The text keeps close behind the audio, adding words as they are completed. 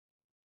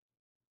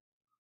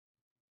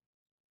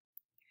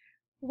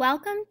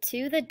Welcome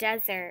to the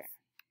desert.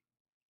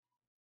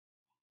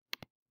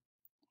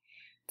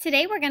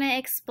 Today we're going to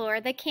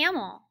explore the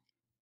camel.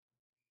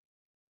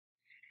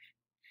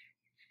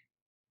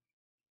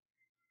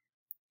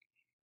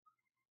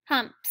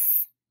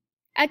 Humps.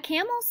 A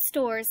camel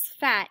stores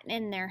fat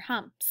in their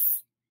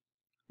humps.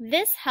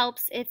 This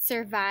helps it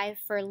survive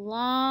for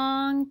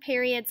long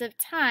periods of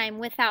time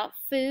without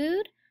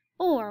food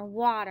or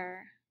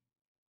water.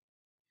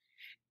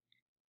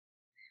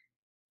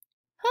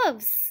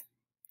 Hooves.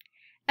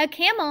 A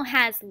camel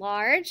has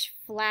large,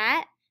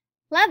 flat,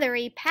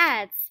 leathery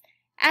pads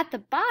at the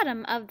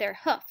bottom of their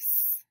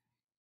hoofs.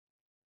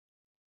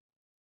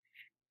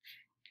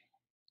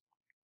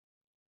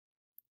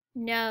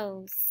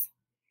 Nose.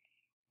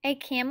 A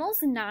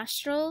camel's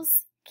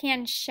nostrils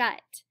can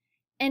shut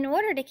in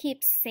order to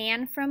keep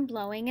sand from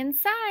blowing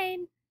inside.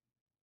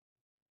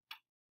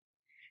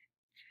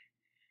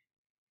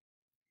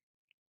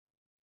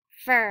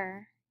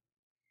 Fur.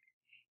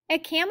 A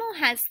camel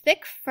has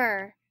thick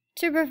fur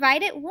to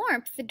provide it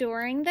warmth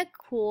during the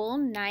cool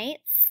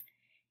nights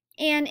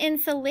and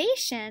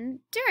insulation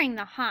during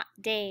the hot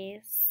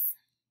days.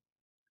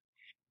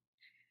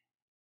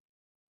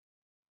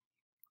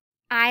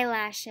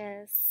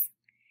 Eyelashes.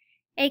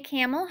 A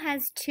camel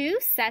has 2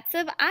 sets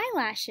of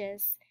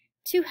eyelashes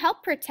to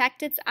help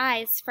protect its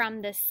eyes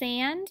from the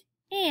sand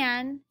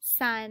and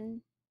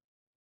sun.